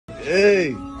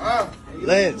Hey,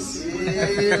 Lance,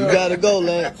 you gotta go,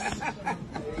 Lance.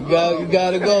 You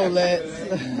gotta go, Lance.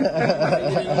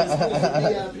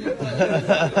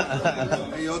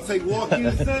 Hey, y'all take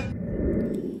walking,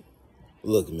 son?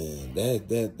 Look, man,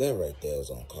 that right there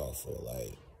is uncalled for.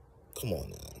 Like, come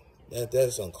on now.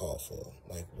 That's uncalled for.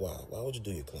 Like, why? Why would you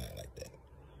do your client like that?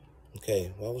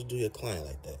 Okay, why would you do your client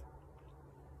like that?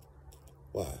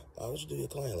 Why? Why would you do your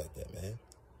client like that, man?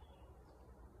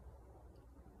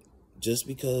 Just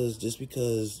because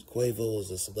Quavo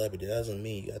is a celebrity, that doesn't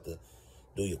mean you got to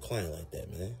do your client like that,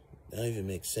 man. That don't even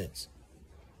make sense.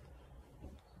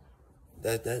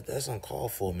 That's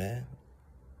uncalled for, man.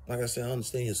 Like I said, I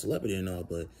understand you're a celebrity and all,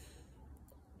 but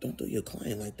don't do your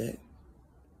client like that.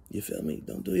 You feel me?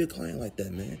 Don't do your client like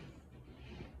that, man.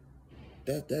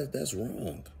 That's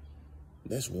wrong.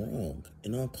 That's wrong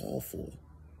and uncalled for.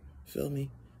 Feel me?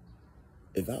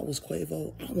 If I was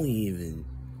Quavo, I wouldn't even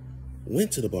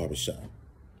went to the barbershop.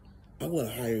 I would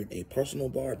have hired a personal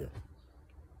barber.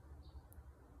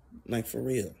 Like, for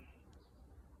real.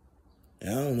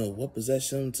 And I don't know what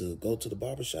possessed him to go to the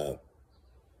barbershop.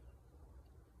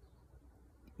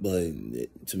 But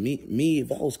to me,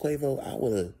 if I was Quavo, I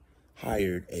would have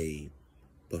hired a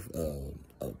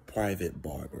private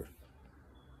barber.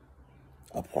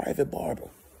 A private barber.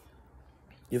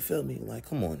 You feel me? Like,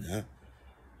 come on now.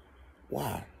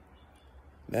 Why?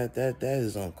 That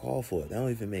is uncalled for. That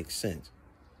don't even make sense.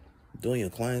 Doing your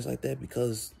clients like that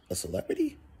because a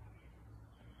celebrity?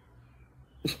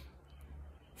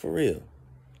 For real.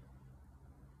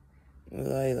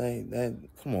 Like that.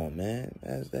 Come on, man.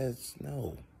 That's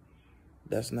no.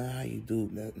 That's not how you do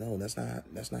that. No, that's not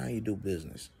how you do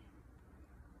business.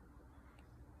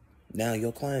 Now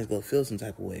your client's gonna feel some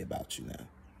type of way about you now.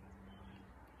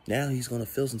 Now he's gonna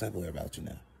feel some type of way about you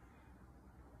now.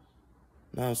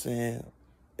 Know what I'm saying?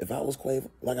 If I was Quavo,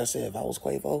 like I said, if I was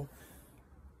Quavo,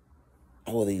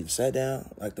 I would either sat down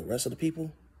like the rest of the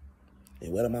people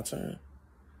and wait on my turn,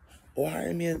 or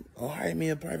hire me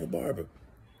a private barber.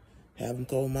 Have him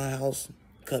come to my house,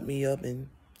 cut me up, and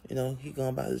he going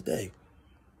about his day.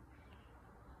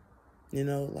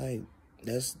 Like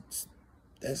that's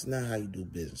not how you do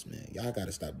business, man. Y'all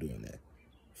gotta stop doing that.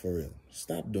 For real.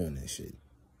 Stop doing that shit.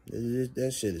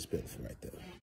 That shit is pitiful right there.